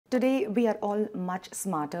Today, we are all much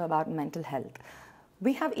smarter about mental health.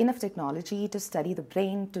 We have enough technology to study the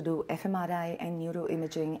brain, to do fMRI and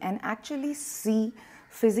neuroimaging, and actually see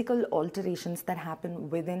physical alterations that happen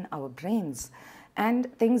within our brains.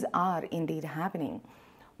 And things are indeed happening.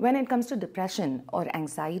 When it comes to depression or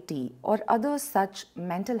anxiety or other such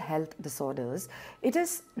mental health disorders, it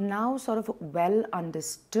is now sort of well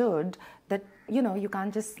understood that, you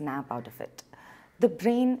can't just snap out of it. The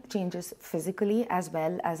brain changes physically as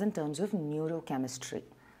well as in terms of neurochemistry.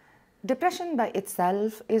 Depression by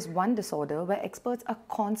itself is one disorder where experts are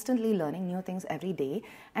constantly learning new things every day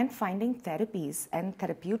and finding therapies and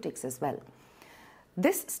therapeutics as well.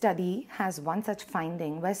 This study has one such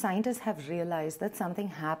finding where scientists have realized that something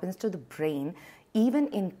happens to the brain, even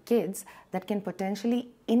in kids, that can potentially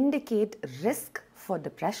indicate risk for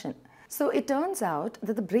depression. So it turns out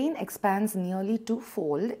that the brain expands nearly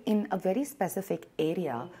twofold in a very specific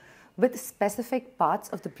area, with specific parts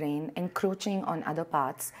of the brain encroaching on other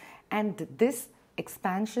parts, and this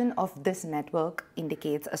expansion of this network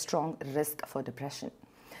indicates a strong risk for depression.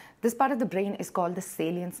 This part of the brain is called the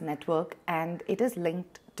salience network, and it is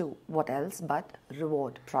linked to what else but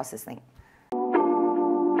reward processing.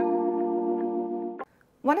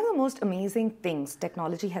 One of the most amazing things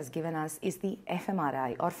technology has given us is the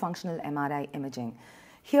fMRI or functional MRI imaging.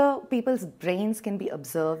 Here, people's brains can be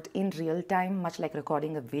observed in real time, much like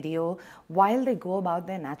recording a video, while they go about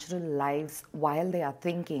their natural lives, while they are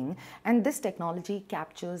thinking, and this technology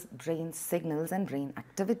captures brain signals and brain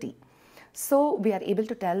activity. So we are able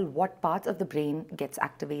to tell what parts of the brain gets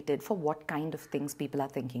activated for what kind of things people are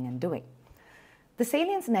thinking and doing. The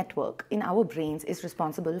salience network in our brains is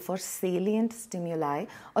responsible for salient stimuli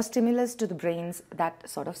or stimulus to the brains that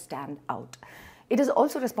sort of stand out. It is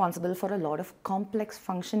also responsible for a lot of complex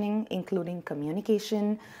functioning, including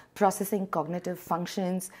communication, processing cognitive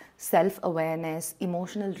functions, self-awareness,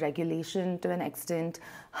 emotional regulation to an extent,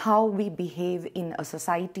 how we behave in a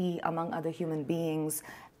society among other human beings,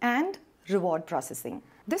 and reward processing.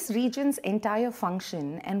 This region's entire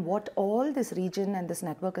function and what all this region and this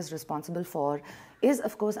network is responsible for is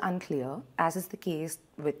of course unclear, as is the case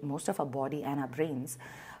with most of our body and our brains.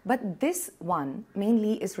 But this one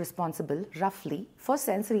mainly is responsible roughly for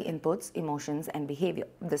sensory inputs, emotions and behavior,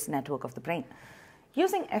 this network of the brain.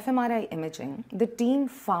 Using fMRI imaging, the team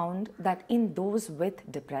found that in those with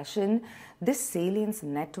depression, this salience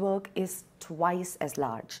network is twice as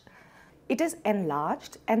large. It is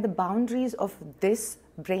enlarged, and the boundaries of this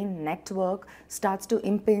brain network starts to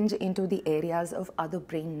impinge into the areas of other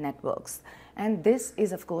brain networks. And this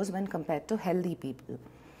is, of course, when compared to healthy people.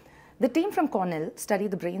 The team from Cornell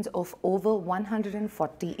studied the brains of over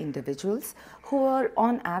 140 individuals who were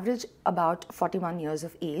on average about 41 years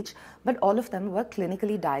of age, but all of them were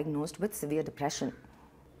clinically diagnosed with severe depression.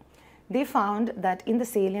 They found that in the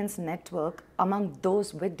salience network, among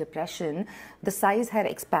those with depression, the size had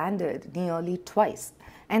expanded nearly twice.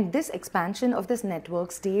 And this expansion of this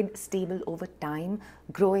network stayed stable over time,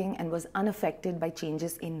 growing and was unaffected by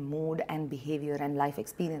changes in mood and behavior and life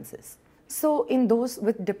experiences. So in those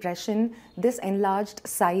with depression, this enlarged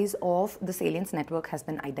size of the salience network has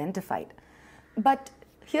been identified. But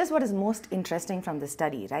here's what is most interesting from the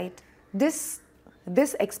study, right? This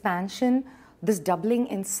expansion, this doubling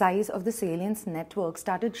in size of the salience network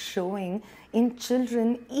started showing in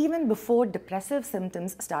children even before depressive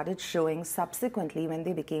symptoms started showing subsequently when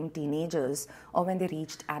they became teenagers or when they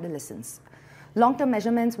reached adolescence. Long-term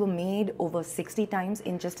measurements were made over 60 times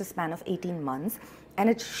in just a span of 18 months, and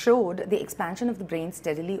it showed the expansion of the brain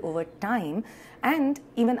steadily over time, and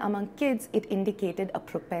even among kids, it indicated a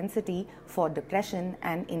propensity for depression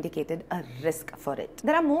and indicated a risk for it.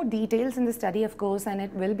 There are more details in the study, of course, and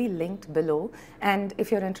it will be linked below, and if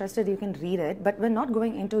you're interested, you can read it, but we're not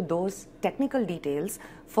going into those technical details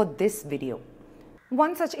for this video.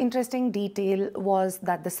 One such interesting detail was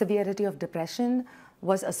that the severity of depression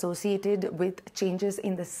was associated with changes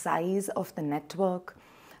in the size of the network.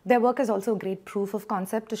 Their work is also great proof of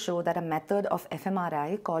concept to show that a method of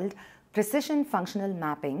fMRI called precision functional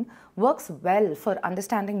mapping works well for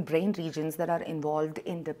understanding brain regions that are involved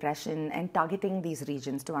in depression and targeting these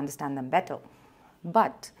regions to understand them better.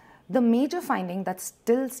 But the major finding that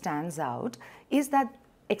still stands out is that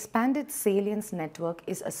expanded salience network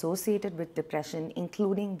is associated with depression,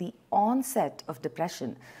 including the onset of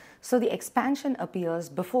depression. So the expansion appears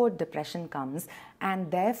before depression comes,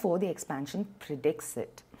 and therefore the expansion predicts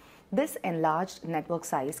it. This enlarged network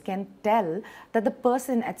size can tell that the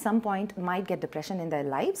person at some point might get depression in their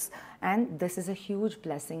lives, and this is a huge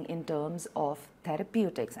blessing in terms of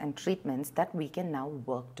therapeutics and treatments that we can now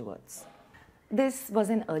work towards. This was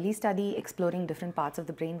an early study exploring different parts of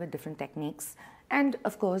the brain with different techniques, And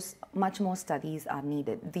of course, much more studies are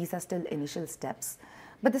needed. These are still initial steps.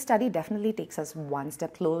 But the study definitely takes us one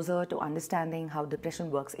step closer to understanding how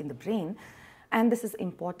depression works in the brain. And this is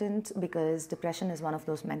important because depression is one of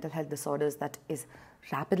those mental health disorders that is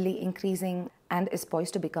rapidly increasing and is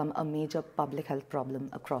poised to become a major public health problem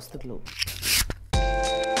across the globe.